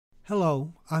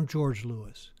Hello, I'm George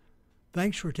Lewis.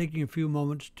 Thanks for taking a few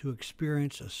moments to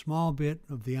experience a small bit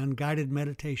of the unguided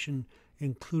meditation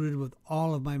included with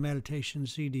all of my meditation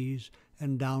CDs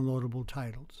and downloadable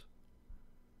titles.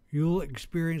 You'll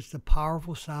experience the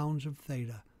powerful sounds of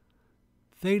Theta.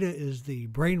 Theta is the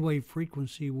brainwave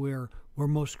frequency where we're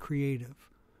most creative.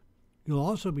 You'll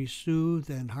also be soothed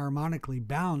and harmonically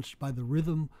balanced by the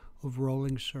rhythm of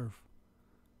rolling surf.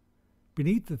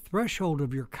 Beneath the threshold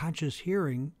of your conscious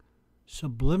hearing,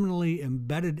 subliminally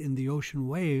embedded in the ocean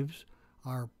waves,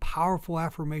 are powerful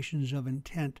affirmations of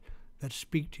intent that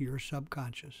speak to your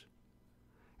subconscious.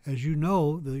 As you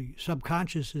know, the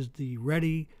subconscious is the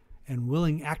ready and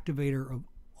willing activator of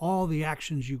all the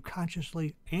actions you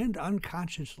consciously and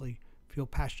unconsciously feel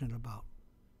passionate about.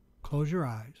 Close your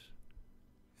eyes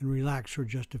and relax for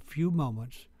just a few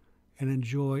moments and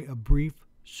enjoy a brief,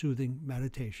 soothing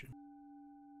meditation.